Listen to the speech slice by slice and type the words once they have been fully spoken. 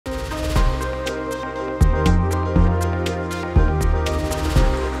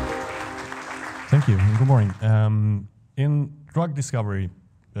Good morning. In drug discovery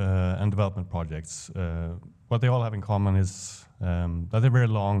and development projects, what they all have in common is that they're very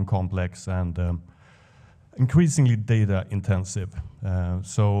long, complex, and increasingly data intensive.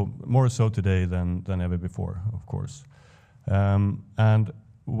 So more so today than ever before, of course. And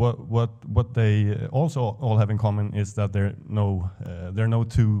what they also all have in common is that there are no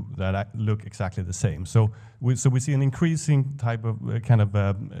two that look exactly the same. So we see an increasing type of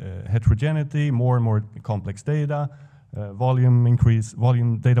heterogeneity, more and more complex data, data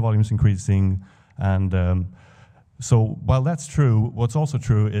volumes increasing, and so while that's true, what's also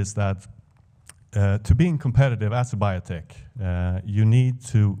true is that to being competitive as a biotech, you need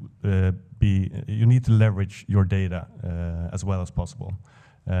to leverage your data as well as possible.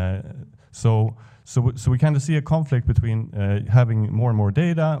 So we kind of see a conflict between having more and more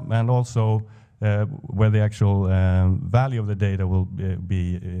data and also where the actual value of the data will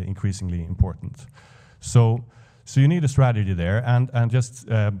be increasingly important. So you need a strategy there, and just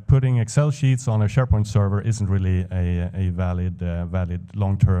putting Excel sheets on a SharePoint server isn't really a valid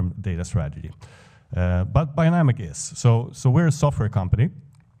long-term data strategy. But Bionamic is. So we're a software company.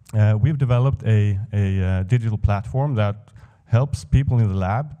 We've developed a digital platform that helps people in the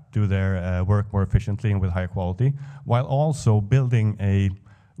lab do their work more efficiently and with higher quality, while also building a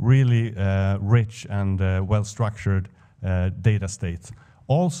really rich and well-structured data state,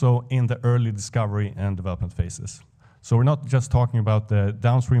 also in the early discovery and development phases. So we're not just talking about the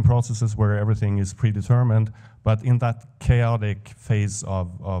downstream processes where everything is predetermined, but in that chaotic phase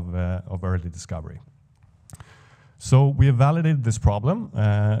of early discovery. So we have validated this problem,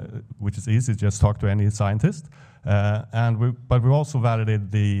 which is easy, just talk to any scientist. But we also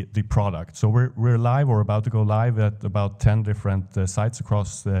validated the product. So we're live or about to go live at about 10 different sites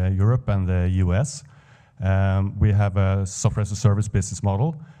across Europe and the US. We have a software as a service business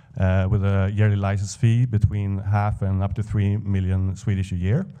model with a yearly license fee between half and up to 3 million Swedish a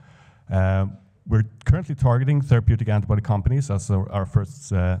year. We're currently targeting therapeutic antibody companies as our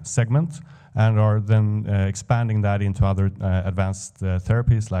first segment, and are then expanding that into other advanced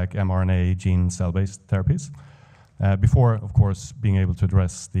therapies like mRNA, gene, cell-based therapies. Before, of course, being able to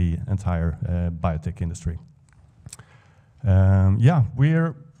address the entire biotech industry. Yeah,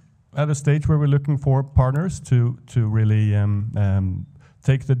 we're at a stage where we're looking for partners to really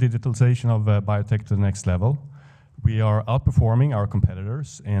take the digitalization of biotech to the next level. We are outperforming our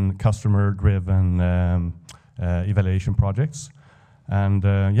competitors in customer-driven evaluation projects, and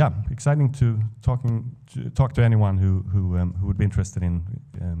yeah, exciting to talk to anyone who would be interested in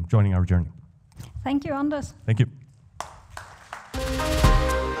joining our journey. Thank you, Anders. Thank you.